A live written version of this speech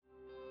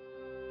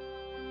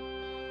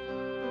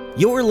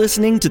You're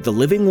listening to The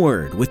Living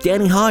Word with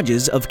Danny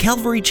Hodges of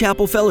Calvary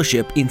Chapel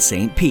Fellowship in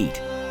St.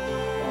 Pete.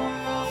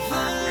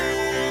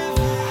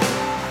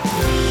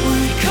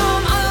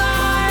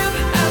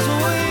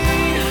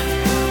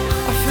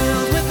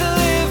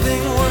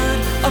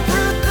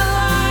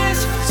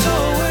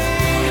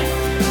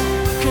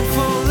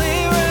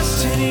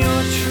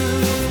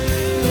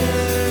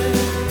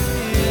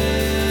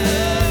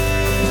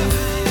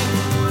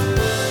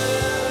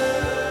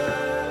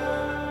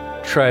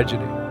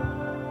 Tragedy,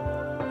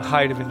 the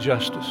height of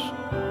injustice,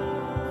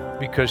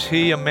 because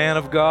he, a man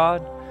of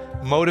God,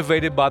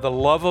 motivated by the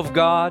love of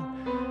God,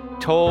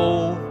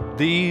 told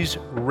these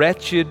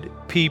wretched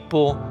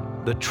people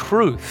the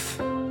truth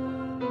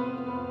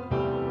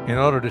in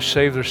order to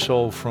save their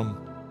soul from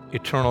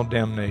eternal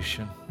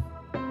damnation.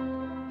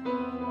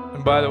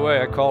 And by the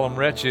way, I call them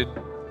wretched,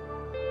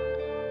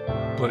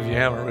 but if you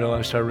haven't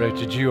realized how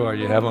wretched you are,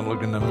 you haven't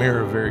looked in the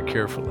mirror very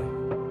carefully.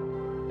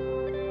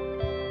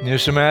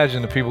 Just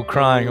imagine the people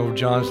crying over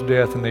John's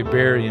death and they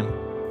bury him.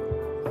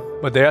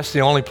 But that's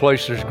the only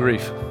place there's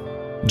grief.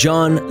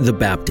 John the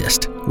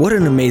Baptist. What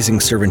an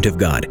amazing servant of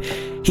God.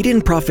 He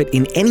didn't profit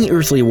in any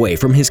earthly way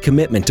from his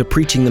commitment to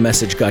preaching the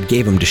message God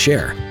gave him to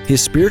share.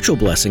 His spiritual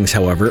blessings,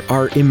 however,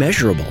 are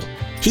immeasurable.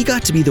 He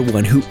got to be the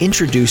one who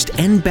introduced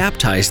and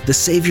baptized the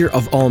Savior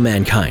of all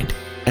mankind.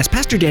 As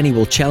Pastor Danny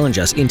will challenge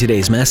us in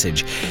today's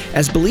message,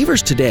 as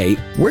believers today,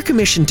 we're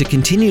commissioned to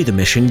continue the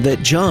mission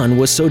that John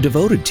was so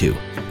devoted to.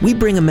 We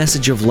bring a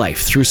message of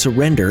life through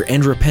surrender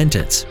and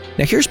repentance.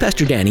 Now here's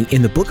Pastor Danny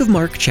in the book of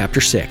Mark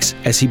chapter 6,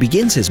 as he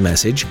begins his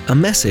message, a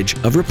message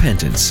of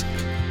repentance.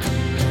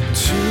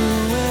 To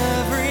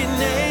every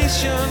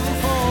nation,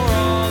 for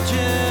all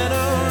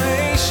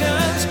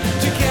generations,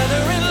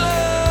 together in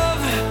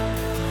love,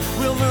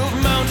 we'll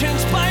move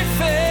mountains by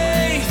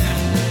faith,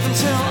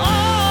 until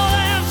all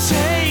have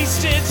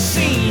tasted,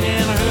 seen,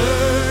 and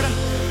heard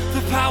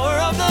the power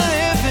of the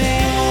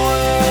living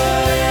word.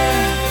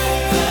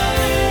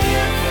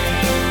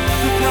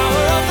 The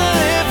power of the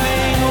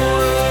living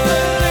word.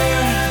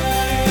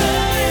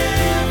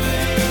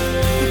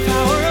 The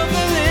power of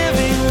the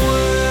living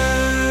word.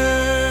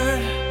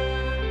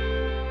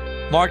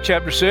 Mark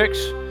chapter 6,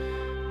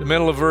 the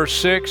middle of verse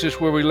 6 is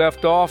where we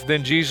left off.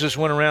 Then Jesus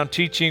went around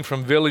teaching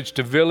from village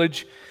to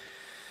village.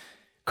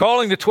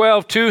 Calling the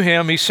 12 to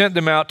him, he sent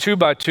them out 2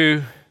 by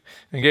 2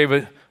 and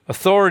gave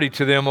authority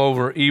to them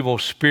over evil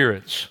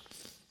spirits.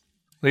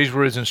 These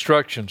were his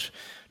instructions.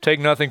 Take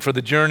nothing for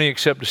the journey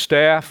except a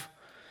staff,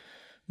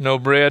 no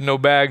bread, no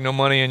bag, no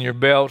money in your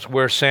belts.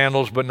 Wear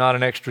sandals, but not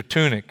an extra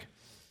tunic.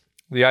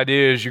 The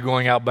idea is you're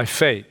going out by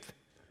faith.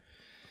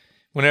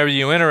 Whenever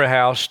you enter a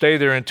house, stay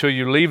there until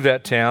you leave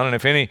that town. And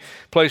if any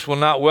place will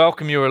not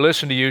welcome you or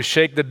listen to you,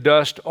 shake the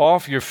dust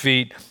off your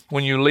feet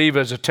when you leave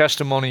as a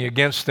testimony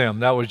against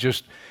them. That was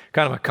just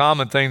kind of a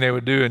common thing they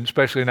would do, and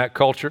especially in that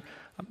culture.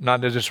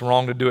 Not that it's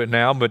wrong to do it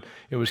now, but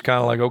it was kind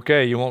of like,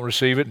 okay, you won't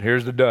receive it.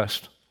 Here's the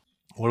dust.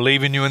 We're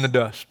leaving you in the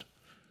dust.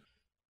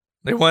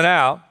 They went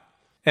out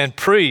and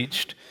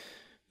preached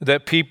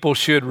that people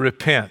should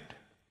repent.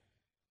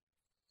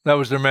 That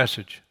was their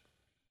message.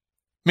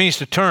 It means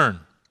to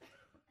turn.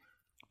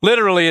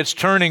 Literally, it's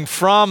turning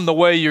from the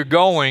way you're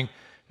going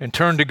and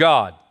turn to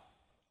God.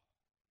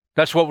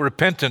 That's what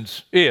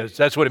repentance is.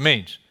 That's what it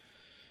means.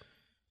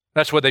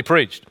 That's what they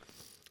preached.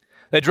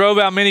 They drove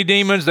out many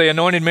demons. They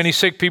anointed many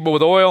sick people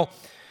with oil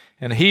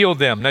and healed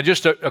them. Now,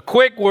 just a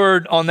quick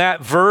word on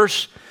that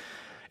verse.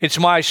 It's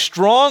my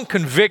strong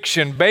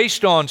conviction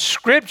based on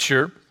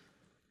Scripture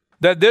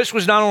that this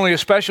was not only a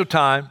special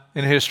time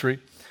in history,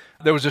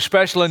 there was a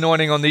special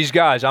anointing on these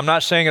guys. I'm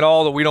not saying at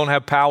all that we don't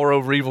have power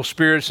over evil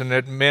spirits and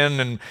that men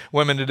and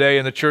women today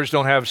in the church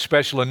don't have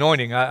special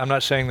anointing. I'm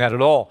not saying that at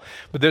all.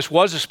 But this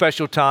was a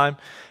special time,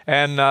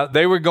 and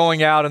they were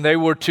going out and they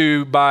were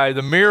to, by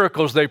the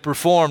miracles they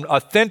performed,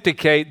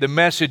 authenticate the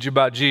message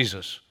about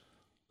Jesus.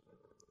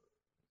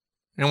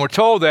 And we're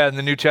told that in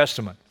the New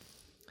Testament.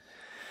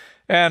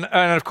 And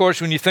of course,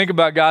 when you think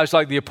about guys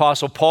like the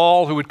Apostle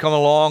Paul, who would come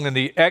along in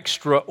the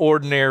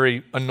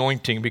extraordinary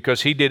anointing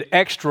because he did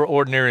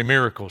extraordinary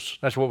miracles.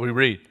 That's what we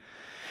read.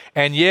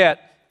 And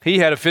yet, he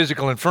had a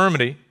physical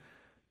infirmity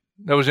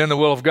that was in the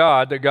will of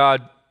God that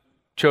God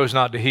chose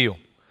not to heal.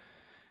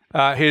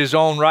 His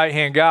own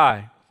right-hand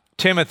guy,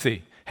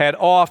 Timothy, had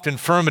oft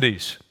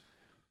infirmities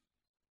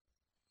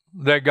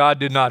that God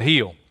did not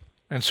heal.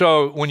 And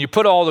so when you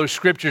put all those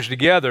scriptures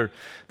together,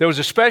 there was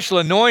a special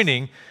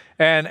anointing.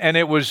 And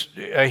it was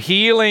a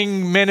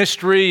healing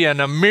ministry and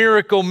a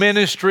miracle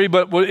ministry,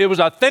 but it was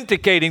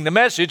authenticating the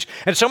message.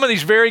 And some of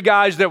these very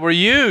guys that were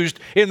used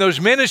in those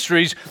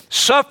ministries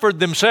suffered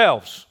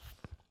themselves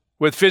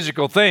with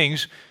physical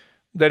things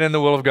that in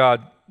the will of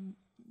God,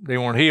 they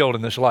weren't healed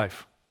in this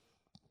life.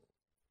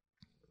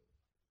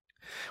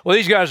 Well,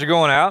 these guys are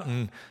going out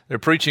and they're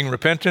preaching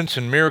repentance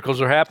and miracles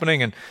are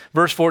happening. And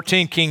verse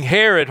 14, King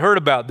Herod heard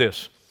about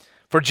this,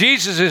 for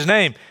Jesus'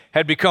 name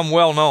had become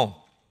well known.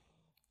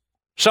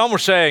 Some were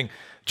saying,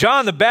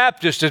 John the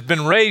Baptist has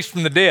been raised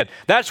from the dead.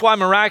 That's why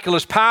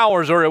miraculous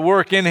powers are at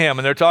work in him.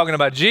 And they're talking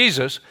about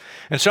Jesus.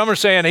 And some are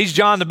saying he's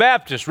John the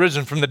Baptist,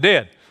 risen from the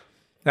dead.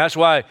 That's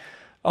why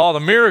all the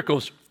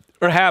miracles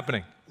are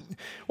happening.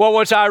 Well,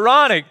 what's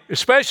ironic,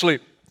 especially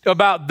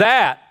about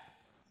that,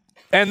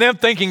 and them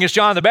thinking it's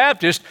John the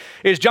Baptist,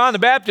 is John the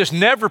Baptist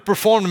never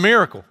performed a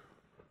miracle.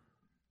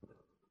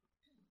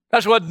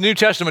 That's what the New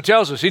Testament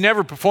tells us. He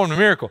never performed a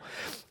miracle.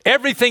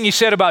 Everything he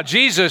said about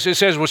Jesus, it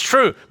says, was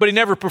true, but he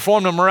never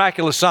performed a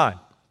miraculous sign.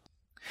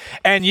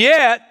 And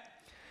yet,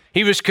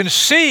 he was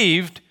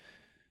conceived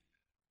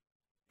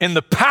in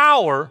the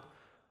power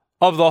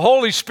of the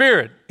Holy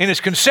Spirit, and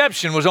his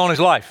conception was on his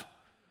life.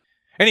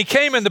 And he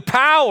came in the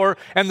power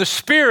and the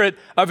spirit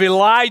of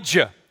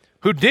Elijah,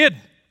 who did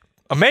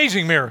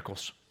amazing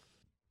miracles.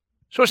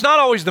 So it's not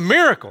always the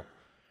miracle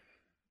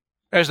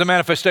as the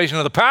manifestation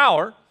of the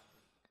power.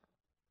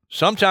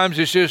 Sometimes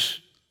it's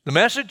just the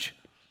message.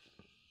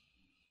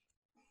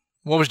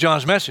 What was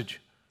John's message?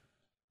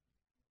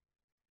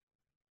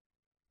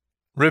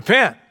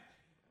 Repent,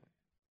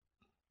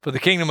 for the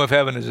kingdom of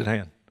heaven is at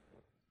hand.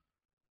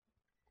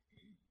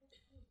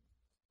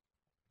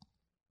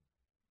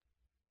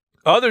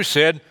 Others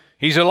said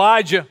he's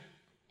Elijah.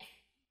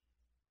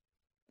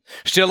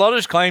 Still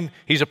others claim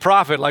he's a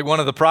prophet, like one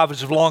of the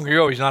prophets of long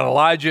ago. He's not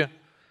Elijah,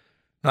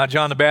 not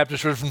John the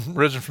Baptist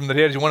risen from the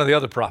dead. He's one of the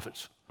other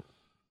prophets.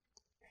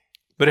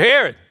 But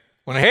Herod,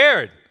 when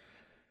Herod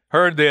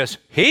heard this,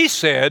 he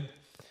said,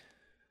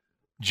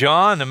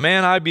 John, the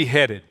man I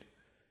beheaded,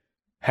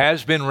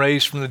 has been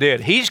raised from the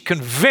dead. He's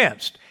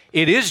convinced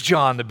it is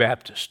John the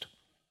Baptist,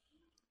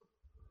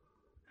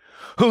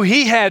 who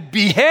he had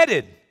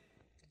beheaded.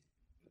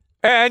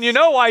 And you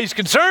know why he's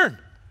concerned.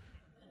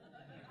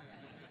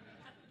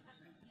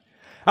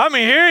 I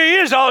mean, here he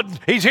is.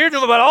 He's hearing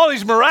about all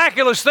these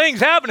miraculous things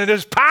happening.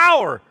 There's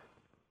power.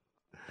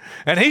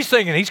 And he's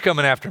thinking he's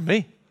coming after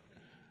me.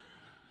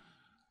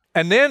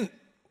 And then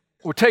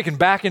we're taken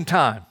back in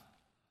time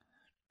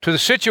to the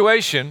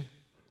situation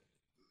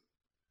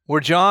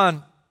where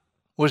John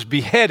was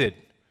beheaded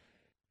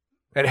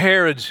at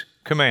Herod's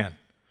command.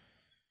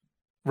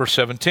 Verse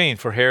 17,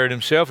 for Herod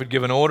himself had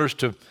given orders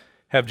to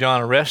have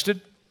John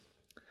arrested.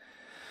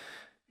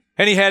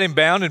 And he had him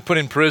bound and put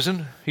in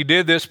prison. He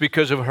did this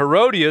because of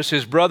Herodias,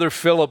 his brother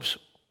Philip's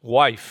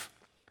wife,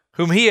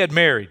 whom he had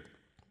married.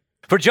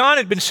 For John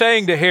had been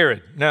saying to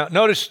Herod, now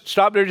notice,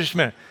 stop there just a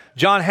minute.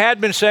 John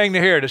had been saying to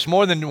Herod, it's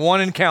more than one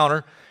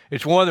encounter,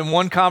 it's more than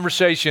one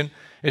conversation,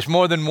 it's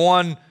more than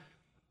one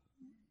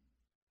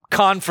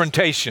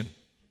confrontation.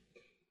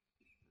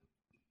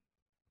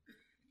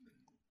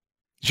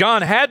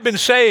 John had been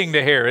saying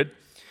to Herod,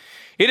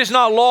 it is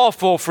not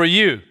lawful for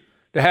you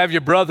to have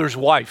your brother's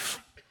wife.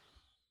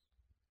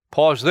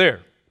 Pause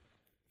there.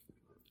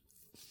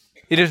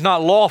 It is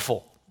not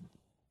lawful.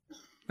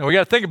 Now we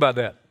got to think about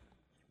that.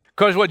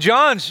 Because what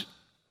John's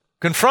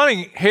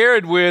confronting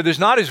Herod with is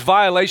not his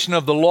violation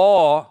of the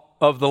law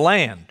of the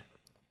land.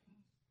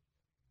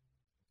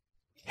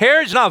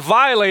 Herod's not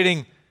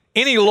violating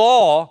any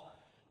law,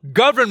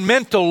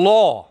 governmental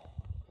law.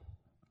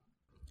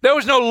 There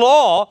was no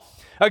law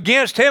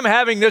against him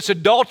having this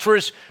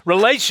adulterous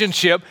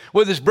relationship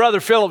with his brother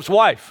Philip's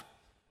wife,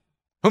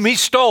 whom he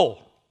stole.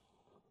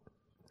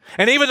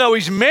 And even though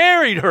he's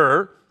married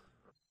her,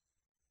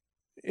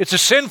 it's a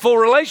sinful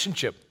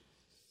relationship.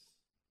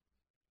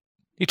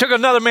 He took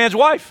another man's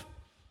wife.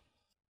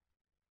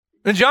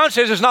 And John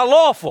says it's not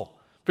lawful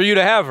for you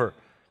to have her.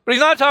 But he's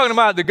not talking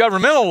about the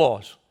governmental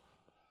laws.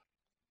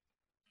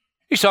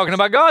 He's talking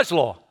about God's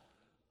law.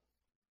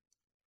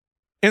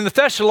 In the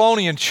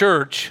Thessalonian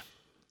church,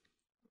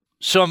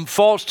 some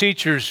false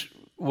teachers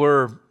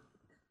were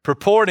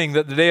purporting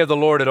that the day of the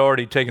Lord had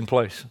already taken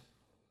place.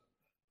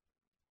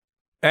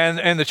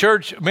 And the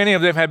church, many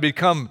of them had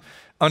become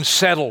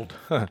unsettled.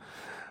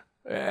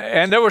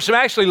 And there were some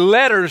actually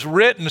letters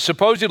written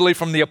supposedly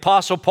from the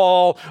Apostle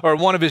Paul or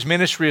one of his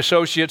ministry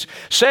associates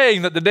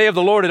saying that the day of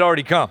the Lord had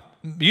already come.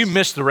 You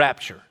missed the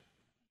rapture.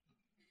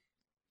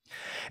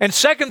 And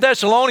 2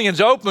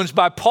 Thessalonians opens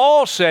by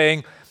Paul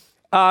saying,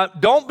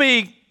 don't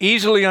be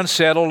easily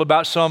unsettled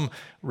about some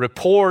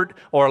report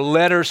or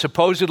letter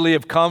supposedly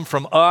have come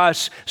from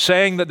us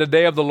saying that the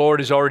day of the Lord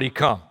has already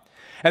come.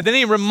 And then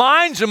he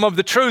reminds them of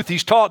the truth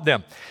he's taught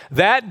them.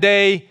 That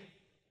day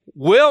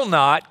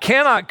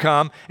cannot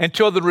come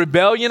until the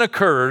rebellion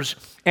occurs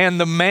and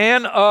the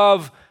man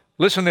of,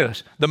 listen to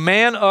this, the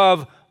man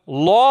of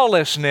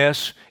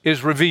lawlessness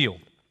is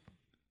revealed.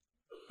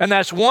 And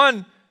that's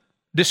one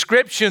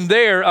description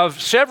there of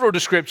several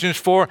descriptions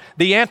for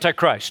the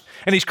Antichrist.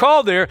 And he's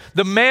called there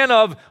the man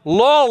of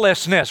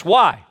lawlessness.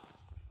 Why?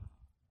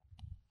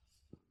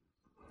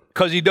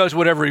 Because he does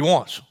whatever he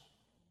wants.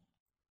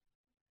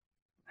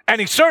 And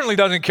he certainly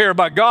doesn't care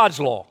about God's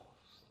law.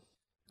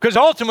 Because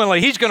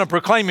ultimately, he's going to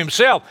proclaim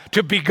himself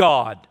to be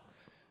God.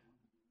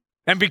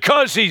 And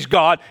because he's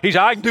God,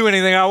 I can do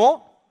anything I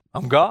want.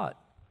 I'm God.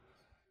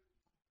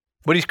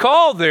 But he's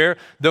called there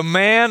the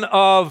man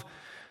of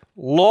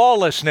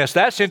lawlessness.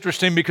 That's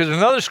interesting because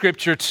another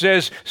scripture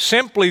says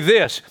simply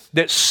this,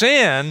 that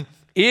sin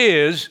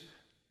is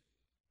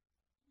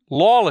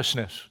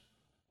lawlessness.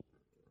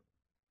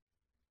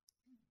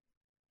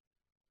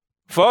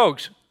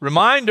 Folks,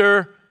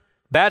 reminder,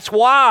 that's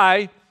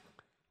why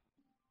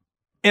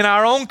in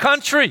our own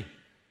country,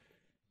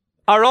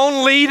 our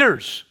own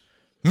leaders,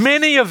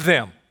 many of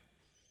them,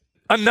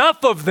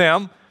 enough of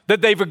them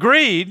that they've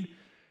agreed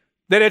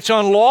that it's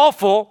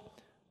unlawful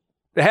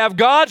to have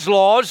God's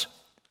laws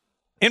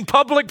in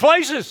public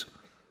places.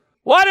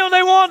 Why don't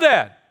they want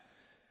that?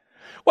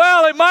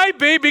 Well, it might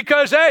be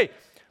because, hey,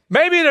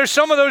 maybe there's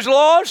some of those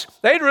laws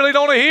they really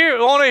don't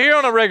want to hear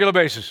on a regular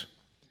basis.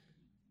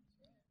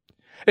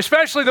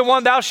 Especially the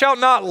one, thou shalt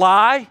not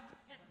lie.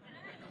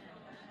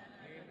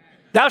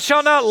 Thou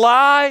shalt not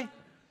lie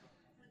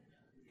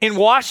in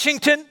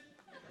Washington.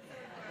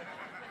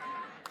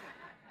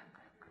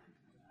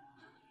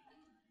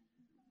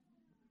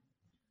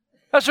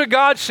 That's what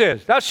God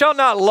says. Thou shalt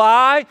not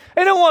lie.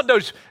 They don't want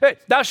those. Hey,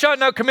 thou shalt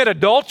not commit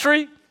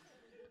adultery.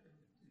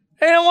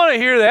 They don't want to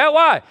hear that.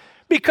 Why?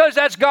 Because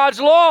that's God's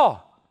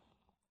law.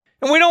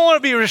 And we don't want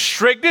to be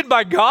restricted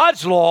by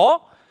God's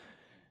law.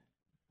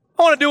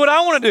 I want to do what I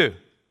want to do.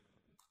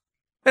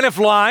 And if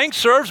lying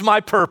serves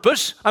my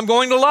purpose, I'm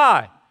going to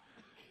lie.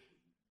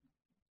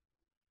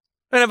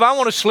 And if I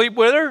want to sleep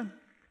with her,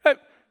 hey,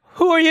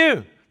 who are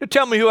you to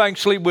tell me who I can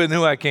sleep with and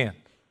who I can't?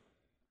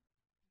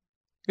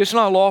 It's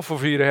not lawful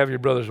for you to have your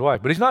brother's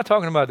wife. But he's not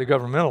talking about the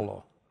governmental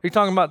law. He's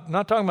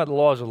not talking about the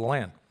laws of the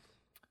land.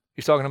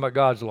 He's talking about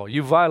God's law.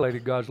 You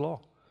violated God's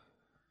law.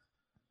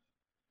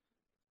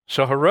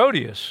 So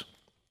Herodias,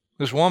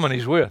 this woman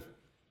he's with,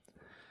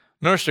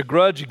 nursed a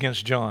grudge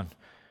against John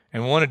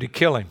and wanted to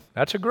kill him.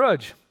 That's a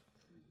grudge.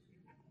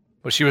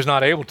 But she was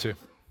not able to.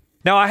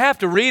 Now, I have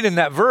to read in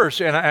that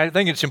verse, and I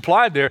think it's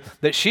implied there,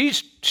 that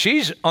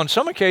she's on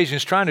some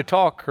occasions trying to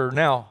talk her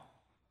now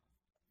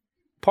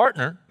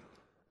partner,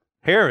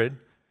 Herod,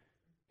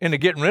 into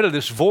getting rid of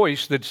this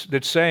voice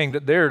that's saying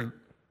that they're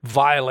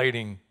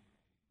violating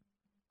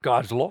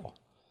God's law.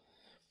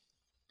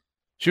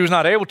 She was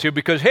not able to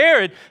because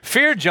Herod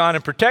feared John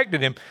and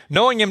protected him,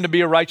 knowing him to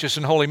be a righteous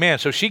and holy man.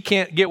 So she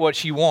can't get what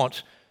she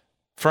wants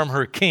from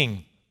her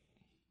king.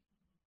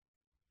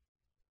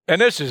 And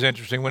this is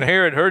interesting. When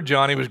Herod heard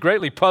John, he was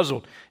greatly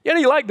puzzled, yet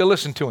he liked to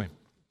listen to him.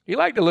 He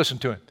liked to listen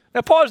to him.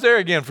 Now pause there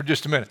again for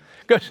just a minute.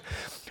 Because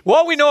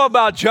what we know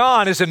about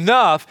John is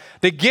enough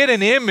to get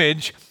an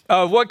image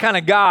of what kind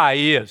of guy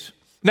he is.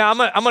 Now,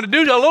 I'm going to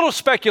do a little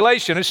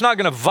speculation. It's not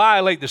going to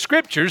violate the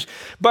scriptures,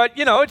 but,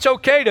 it's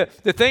okay to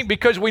think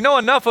because we know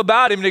enough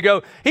about him to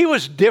go, he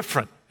was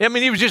different. I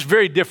mean, he was just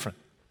very different.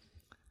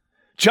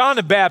 John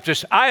the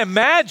Baptist, I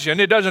imagine,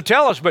 it doesn't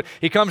tell us, but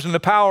he comes in the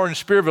power and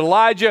spirit of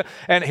Elijah,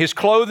 and his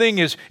clothing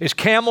is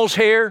camel's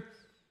hair.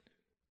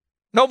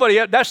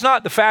 That's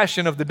not the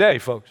fashion of the day,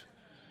 folks.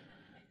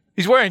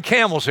 He's wearing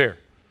camel's hair.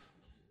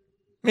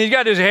 I mean, he's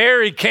got this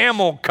hairy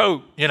camel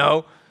coat,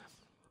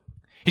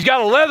 He's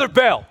got a leather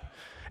belt.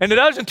 And it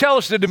doesn't tell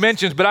us the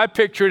dimensions, but I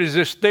picture it as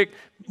this thick,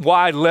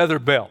 wide leather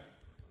belt.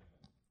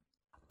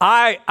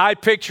 I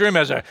picture him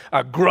as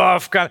a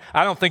gruff kind of,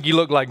 I don't think he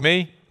looked like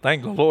me.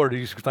 Thank the Lord,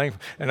 he's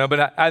thankful.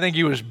 But I think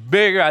he was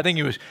bigger. I think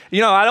he was,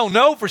 I don't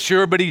know for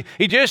sure, but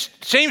he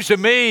just seems to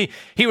me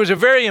he was a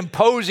very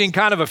imposing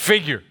kind of a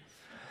figure.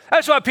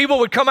 That's why people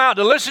would come out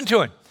to listen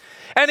to him.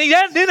 And he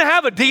didn't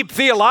have a deep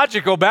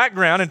theological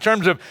background in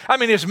terms of,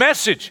 his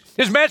message.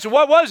 His message,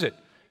 what was it?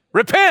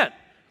 Repent,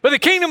 for the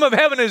kingdom of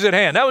heaven is at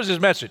hand. That was his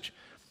message.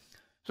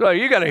 So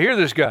you got to hear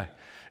this guy.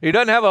 He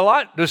doesn't have a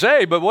lot to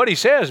say, but what he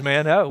says,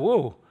 man,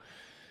 whoa.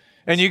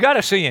 And you got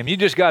to see him. You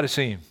just got to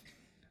see him.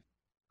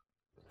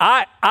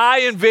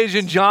 I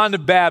envision John the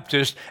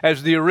Baptist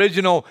as the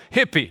original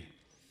hippie,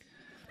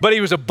 but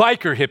he was a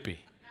biker hippie.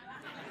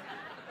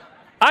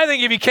 I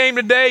think if he came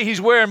today,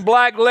 he's wearing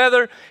black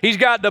leather. He's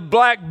got the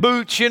black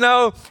boots,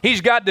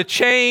 He's got the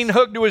chain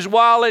hooked to his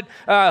wallet,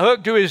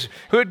 hooked to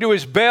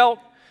his belt,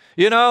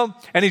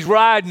 And he's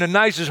riding the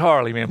nicest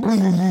Harley, man.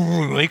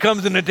 He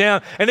comes into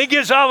town, and he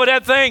gets off of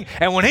that thing.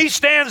 And when he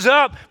stands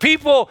up,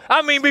 people,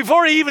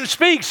 before he even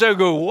speaks, they'll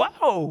go,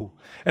 wow.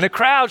 And the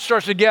crowd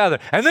starts to gather.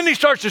 And then he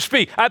starts to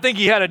speak. I think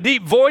he had a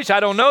deep voice. I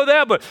don't know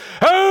that, but,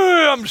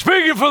 hey, I'm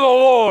speaking for the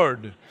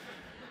Lord.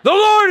 The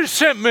Lord has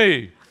sent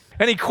me.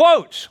 And he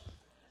quotes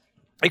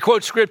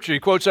scripture. He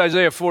quotes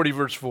Isaiah 40,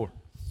 verse 4.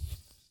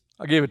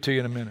 I'll give it to you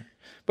in a minute.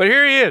 But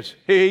here he is.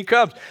 He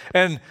comes.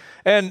 And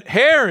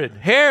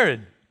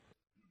Herod,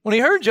 when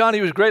he heard John,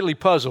 he was greatly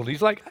puzzled.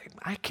 He's like,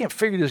 I can't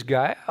figure this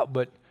guy out,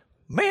 but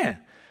man,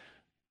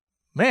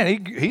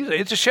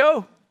 it's a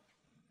show.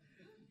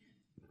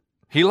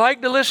 He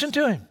liked to listen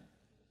to him.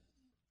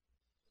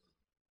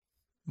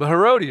 But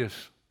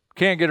Herodias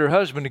can't get her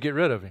husband to get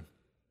rid of him.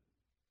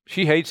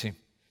 She hates him.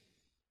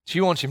 She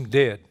wants him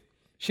dead.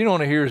 She don't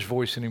want to hear his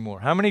voice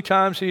anymore. How many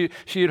times she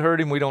had heard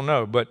him, we don't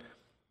know. But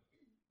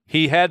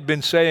he had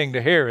been saying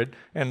to Herod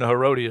and to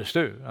Herodias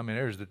too.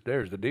 There's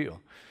the deal.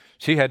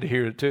 She had to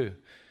hear it too.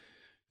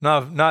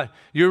 Not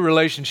your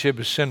relationship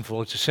is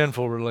sinful. It's a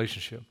sinful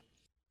relationship.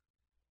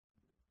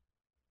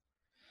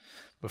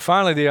 But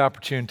finally, the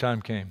opportune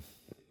time came.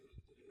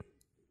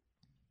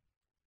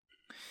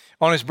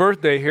 On his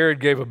birthday, Herod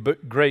gave a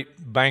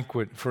great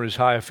banquet for his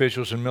high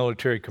officials and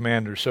military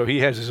commanders, so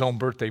he has his own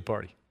birthday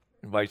party,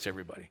 invites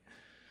everybody.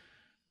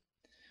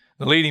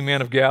 The leading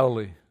men of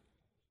Galilee.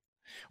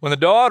 When the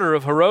daughter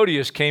of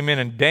Herodias came in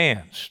and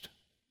danced,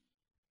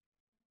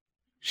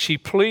 she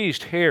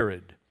pleased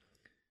Herod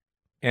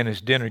and his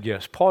dinner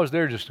guests. Pause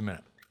there just a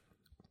minute.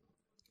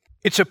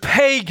 It's a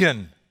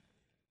pagan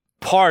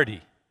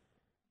party.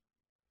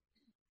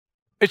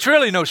 It's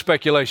really no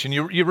speculation.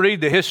 You read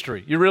the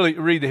history. You really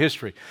read the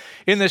history.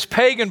 In this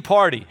pagan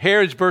party,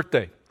 Herod's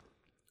birthday,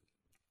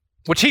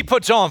 which he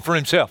puts on for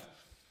himself,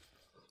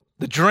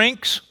 the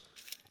drinks,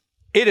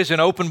 it is an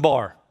open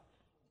bar.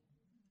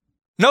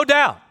 No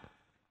doubt.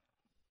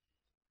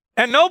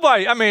 And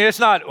nobody, it's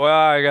not, well,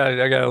 I got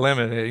to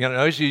limit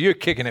it. You're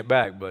kicking it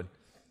back, bud.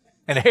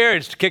 And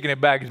Herod's kicking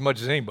it back as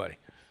much as anybody.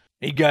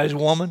 He got his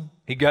woman.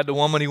 He got the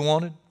woman he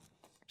wanted.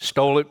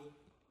 Stole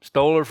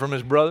her from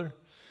his brother.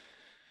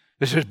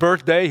 This is his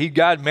birthday. He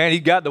got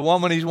the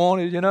woman he's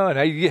wanted, and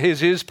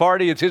it's his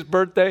party. It's his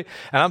birthday.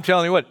 And I'm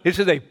telling you what, this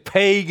is a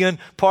pagan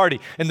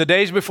party. In the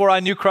days before I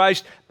knew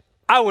Christ,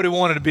 I would have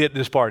wanted to be at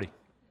this party.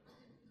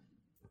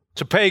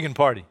 It's a pagan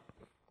party.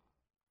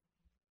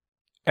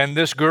 And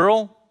this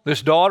girl,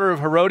 this daughter of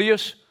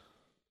Herodias,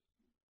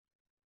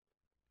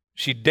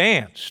 she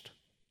danced.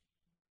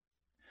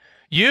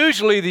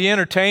 Usually the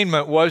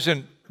entertainment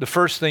wasn't the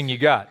first thing you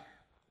got.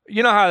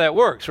 You know how that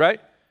works,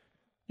 right?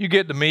 You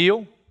get the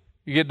meal,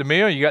 you got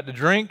the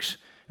drinks,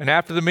 and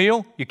after the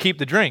meal, you keep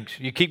the drinks.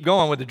 You keep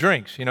going with the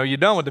drinks. You're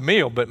done with the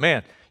meal, but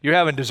man, you're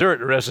having dessert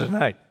the rest of the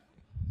night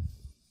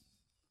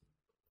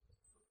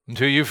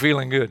until you're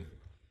feeling good.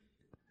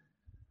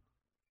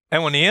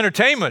 And when the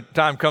entertainment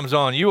time comes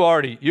on, you're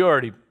already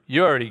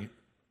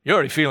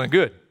feeling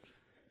good.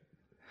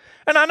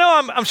 And I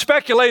know I'm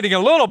speculating a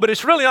little, but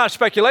it's really not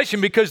speculation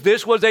because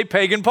this was a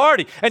pagan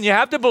party. And you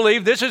have to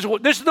believe this is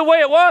the way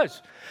it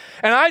was.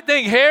 And I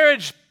think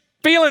Herod's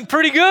feeling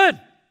pretty good.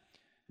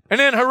 And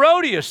then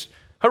Herodias'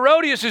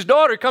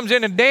 daughter comes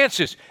in and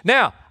dances.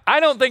 Now, I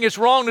don't think it's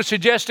wrong to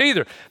suggest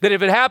either that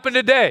if it happened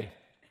today,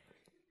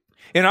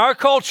 in our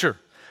culture,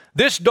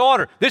 this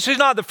daughter, this is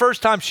not the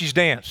first time she's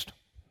danced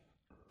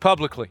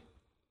publicly.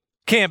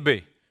 Can't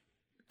be.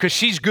 Because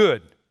she's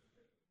good.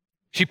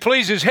 She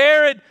pleases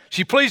Herod.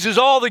 She pleases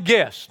all the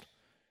guests.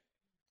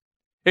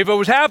 If it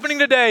was happening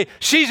today,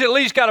 she's at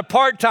least got a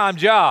part-time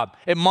job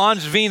at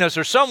Mons Venus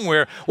or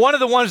somewhere, one of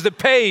the ones that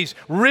pays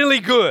really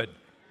good.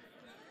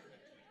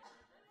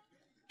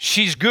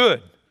 She's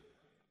good.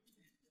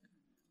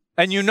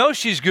 And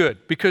she's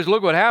good because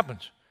look what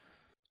happens.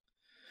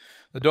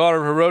 The daughter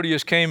of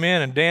Herodias came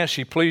in and danced.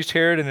 She pleased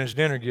Herod and his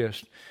dinner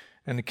guests.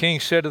 And the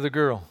king said to the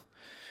girl,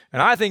 and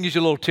I think he's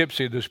a little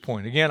tipsy at this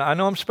point. Again, I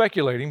know I'm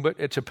speculating, but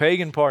it's a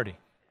pagan party.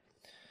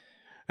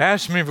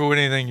 Ask me for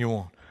anything you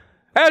want.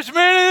 Ask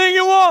me anything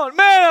you want.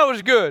 Man, that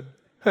was good.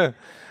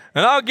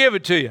 And I'll give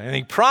it to you. And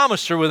he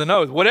promised her with an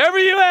oath, whatever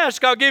you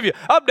ask, I'll give you.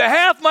 Up to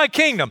half my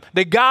kingdom.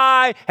 The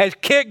guy has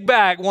kicked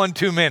back one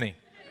too many.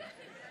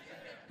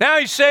 Now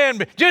he's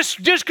saying, just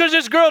because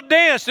this girl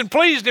danced and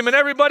pleased him and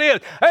everybody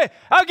else, hey,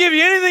 I'll give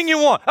you anything you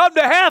want. Up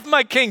to half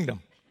my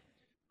kingdom.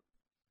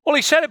 Well,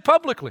 he said it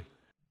publicly.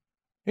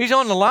 He's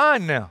on the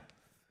line now.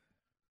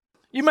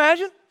 You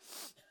imagine?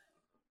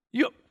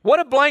 What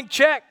a blank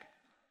check.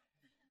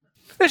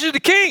 This is the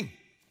king.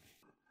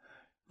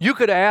 You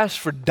could ask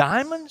for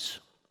diamonds,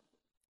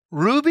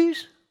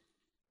 rubies,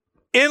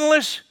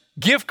 endless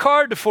gift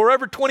card to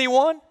Forever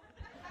 21,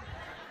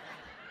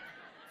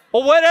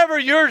 or whatever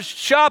your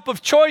shop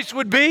of choice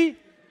would be.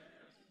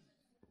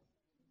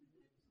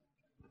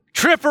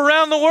 Trip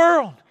around the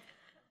world.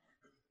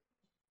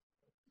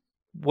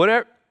 What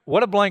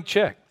a blank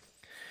check.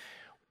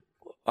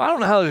 I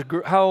don't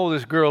know how old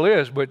this girl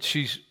is, but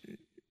she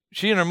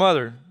and her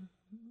mother,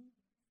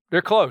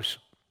 they're close,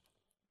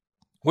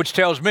 which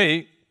tells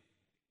me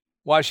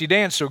why she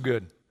danced so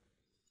good.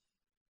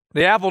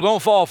 The apple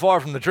don't fall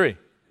far from the tree.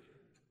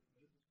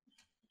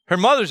 Her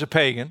mother's a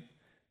pagan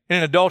in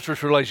an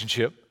adulterous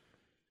relationship,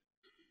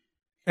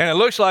 and it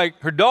looks like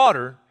her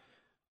daughter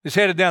is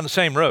headed down the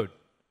same road.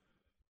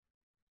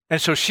 And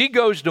so she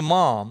goes to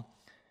mom,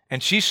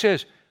 and she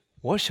says,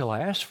 what shall I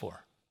ask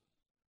for?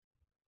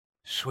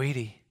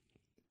 Sweetie,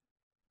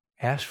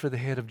 ask for the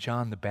head of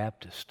John the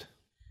Baptist.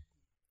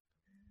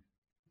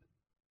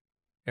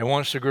 And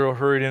once the girl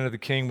hurried into the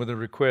king with a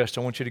request,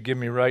 I want you to give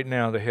me right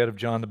now the head of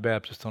John the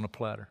Baptist on a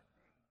platter.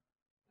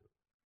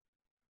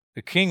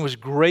 The king was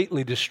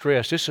greatly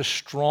distressed. It's a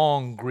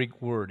strong Greek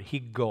word. He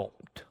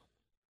gulped.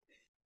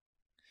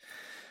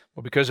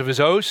 Well, because of his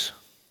oaths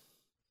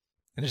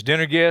and his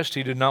dinner guest,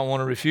 he did not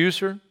want to refuse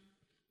her.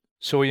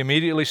 So he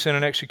immediately sent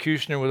an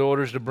executioner with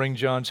orders to bring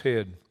John's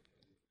head.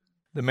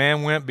 The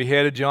man went,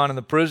 beheaded John in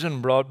the prison,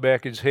 and brought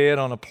back his head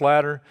on a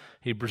platter.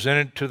 He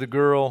presented it to the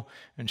girl,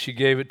 and she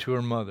gave it to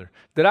her mother.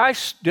 Did I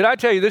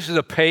tell you this is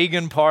a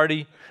pagan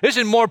party? This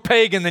is more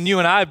pagan than you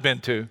and I have been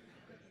to.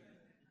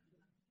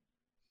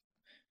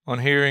 On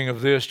hearing of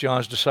this,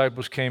 John's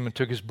disciples came and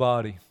took his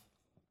body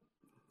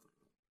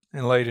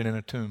and laid it in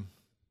a tomb.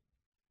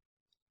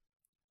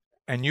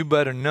 And you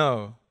better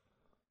know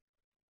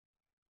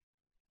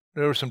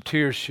there were some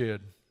tears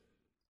shed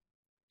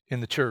in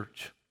the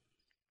church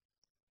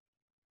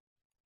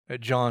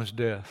at John's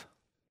death.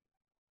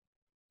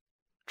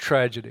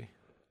 Tragedy.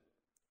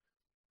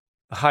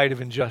 The height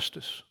of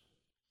injustice.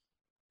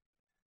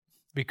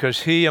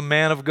 Because he, a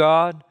man of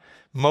God,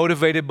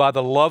 motivated by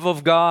the love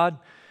of God,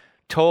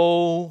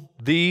 told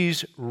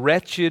these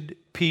wretched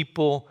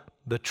people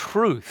the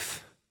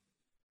truth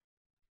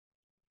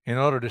in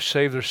order to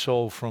save their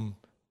soul from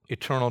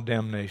eternal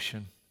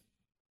damnation.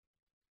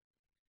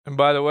 And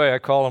by the way, I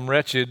call them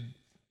wretched,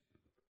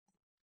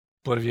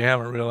 but if you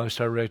haven't realized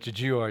how wretched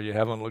you are, you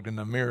haven't looked in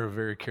the mirror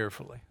very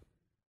carefully.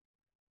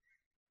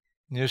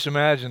 And just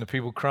imagine the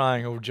people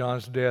crying over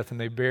John's death and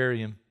they bury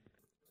him.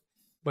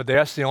 But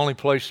that's the only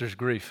place there's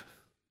grief.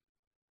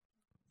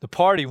 The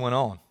party went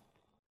on.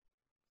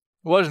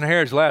 It wasn't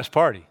Herod's last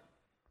party.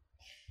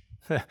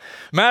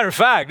 Matter of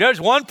fact, there's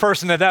one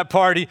person at that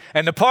party,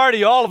 and the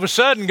party all of a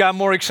sudden got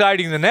more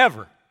exciting than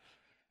ever.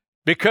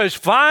 Because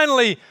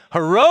finally,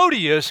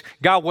 Herodias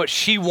got what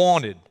she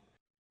wanted.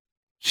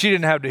 She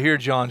didn't have to hear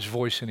John's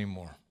voice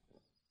anymore.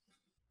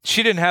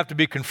 She didn't have to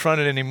be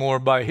confronted anymore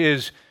by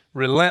his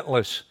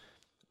relentless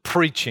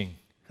preaching.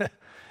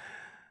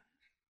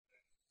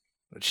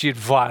 But she had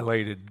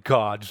violated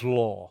God's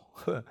law.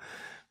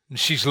 And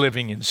she's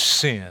living in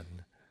sin.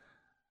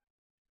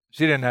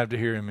 She didn't have to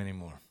hear him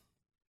anymore.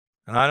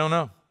 And I don't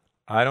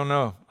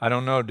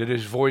know. Did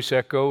his voice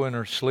echo in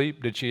her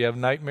sleep? Did she have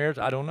nightmares?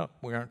 I don't know.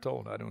 We aren't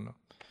told. I don't know.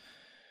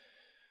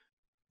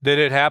 Did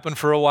it happen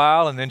for a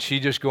while and then she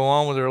just go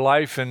on with her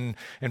life and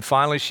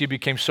finally she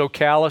became so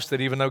callous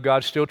that even though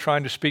God's still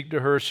trying to speak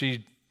to her, she's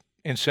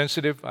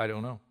insensitive? I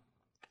don't know.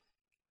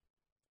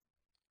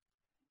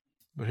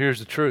 But here's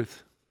the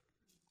truth.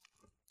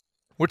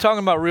 We're talking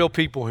about real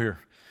people here.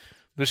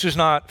 This is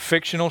not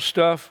fictional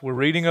stuff we're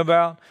reading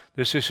about.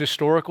 This is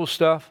historical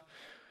stuff.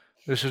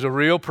 This is a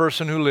real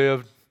person who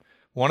lived,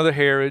 one of the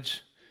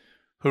Herods,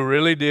 who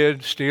really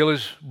did steal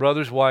his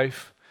brother's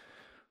wife,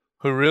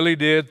 who really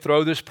did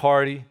throw this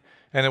party,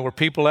 and there were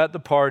people at the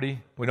party.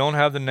 We don't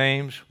have the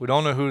names. We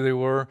don't know who they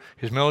were,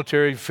 his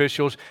military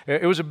officials.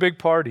 It was a big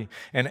party.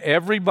 And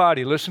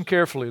everybody, listen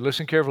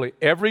carefully,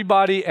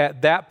 everybody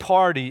at that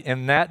party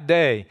in that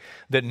day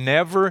that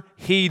never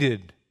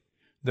heeded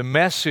the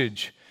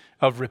message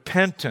of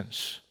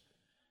repentance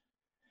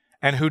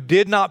and who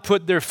did not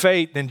put their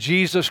faith in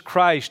Jesus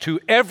Christ, who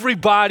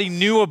everybody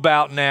knew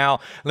about now.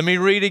 Let me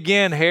read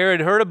again. Herod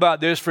heard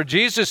about this, for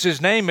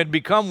Jesus' name had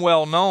become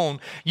well known.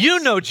 You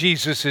know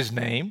Jesus'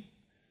 name.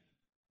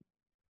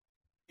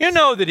 You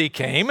know that he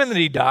came and that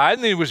he died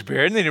and that he was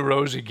buried and that he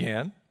rose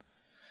again.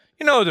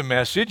 You know the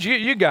message.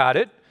 You got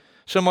it.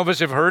 Some of us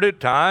have heard it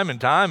time and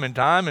time and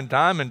time and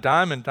time and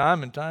time and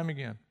time and time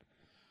again.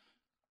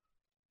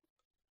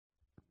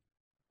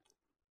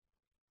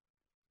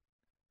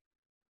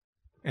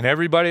 And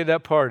everybody at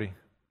that party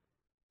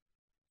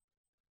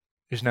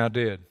is now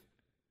dead.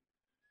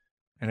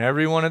 And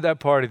everyone at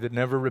that party that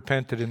never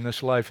repented in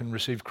this life and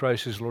received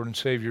Christ as Lord and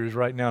Savior is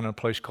right now in a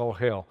place called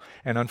hell.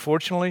 And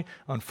unfortunately,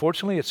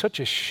 it's such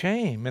a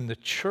shame in the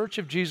church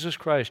of Jesus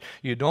Christ.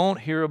 You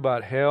don't hear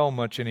about hell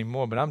much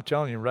anymore, but I'm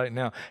telling you right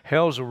now,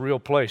 hell's a real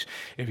place.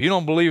 If you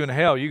don't believe in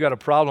hell, you got a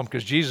problem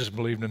because Jesus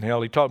believed in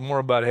hell. He talked more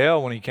about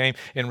hell when he came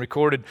and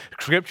recorded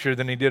Scripture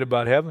than he did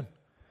about heaven.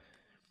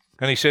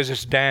 And he says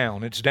it's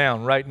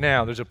down right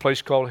now. There's a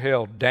place called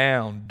hell,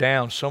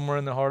 down, somewhere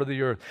in the heart of the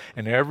earth.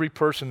 And every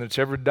person that's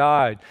ever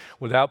died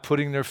without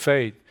putting their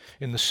faith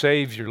in the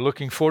Savior,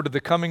 looking forward to the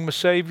coming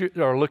Savior,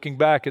 or looking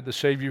back at the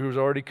Savior who's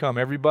already come,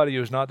 everybody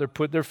who's not there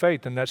put their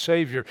faith in that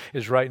Savior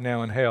is right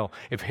now in hell.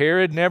 If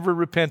Herod never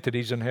repented,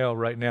 he's in hell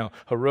right now.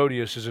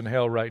 Herodias is in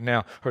hell right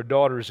now. Her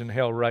daughter is in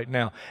hell right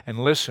now.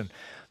 And listen,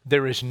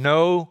 there is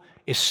no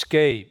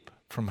escape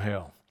from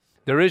hell.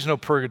 There is no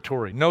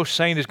purgatory. No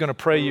saint is going to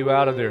pray you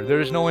out of there.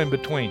 There is no in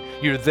between.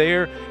 You're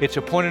there. It's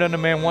appointed unto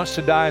man once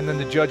to die and then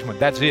the judgment.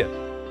 That's it.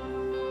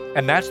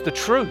 And that's the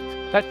truth.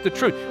 That's the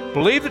truth.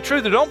 Believe the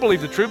truth or don't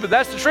believe the truth, but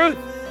that's the truth.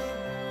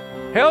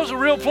 Hell's a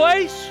real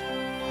place.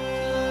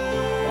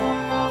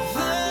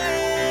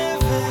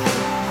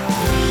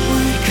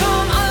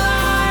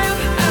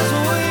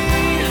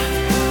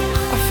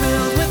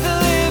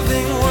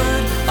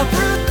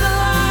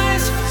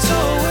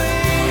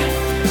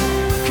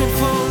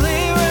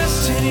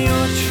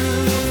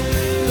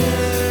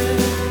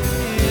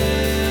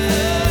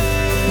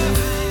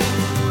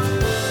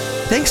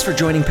 Thanks for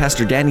joining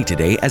Pastor Danny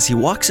today as he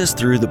walks us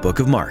through the book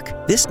of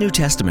Mark. This New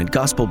Testament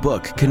gospel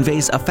book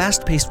conveys a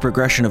fast-paced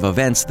progression of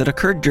events that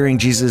occurred during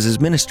Jesus'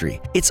 ministry.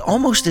 It's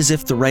almost as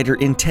if the writer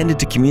intended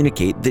to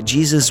communicate that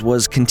Jesus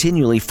was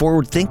continually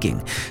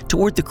forward-thinking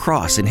toward the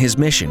cross and his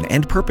mission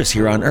and purpose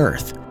here on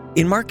earth.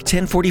 In Mark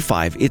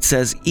 10:45, it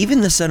says, "Even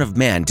the Son of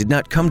Man did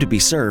not come to be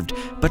served,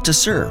 but to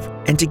serve,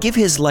 and to give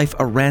his life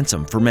a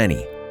ransom for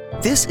many."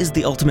 This is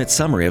the ultimate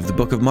summary of the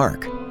book of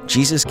Mark.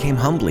 Jesus came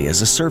humbly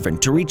as a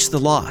servant to reach the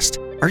lost.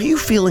 Are you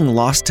feeling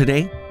lost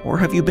today? Or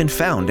have you been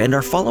found and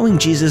are following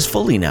Jesus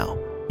fully now?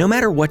 No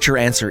matter what your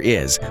answer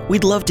is,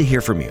 we'd love to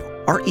hear from you.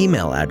 Our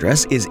email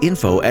address is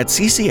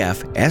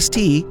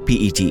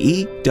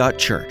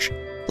info@ccfstpete.church.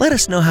 Let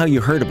us know how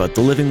you heard about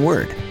the Living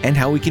Word and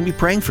how we can be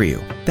praying for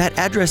you. That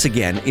address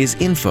again is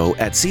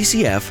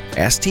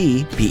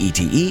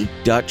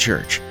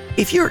info@ccfstpete.church.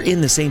 If you're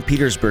in the St.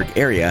 Petersburg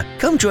area,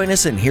 come join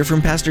us and hear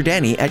from Pastor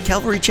Danny at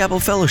Calvary Chapel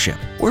Fellowship.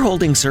 We're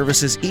holding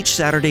services each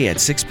Saturday at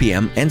 6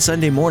 p.m. and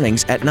Sunday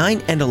mornings at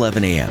 9 and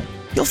 11 a.m.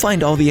 You'll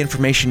find all the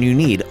information you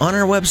need on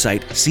our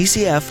website,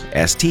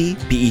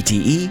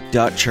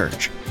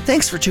 ccfstpete.church.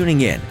 Thanks for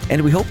tuning in,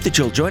 and we hope that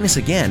you'll join us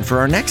again for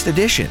our next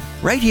edition,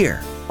 right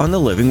here on the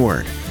Living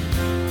Word.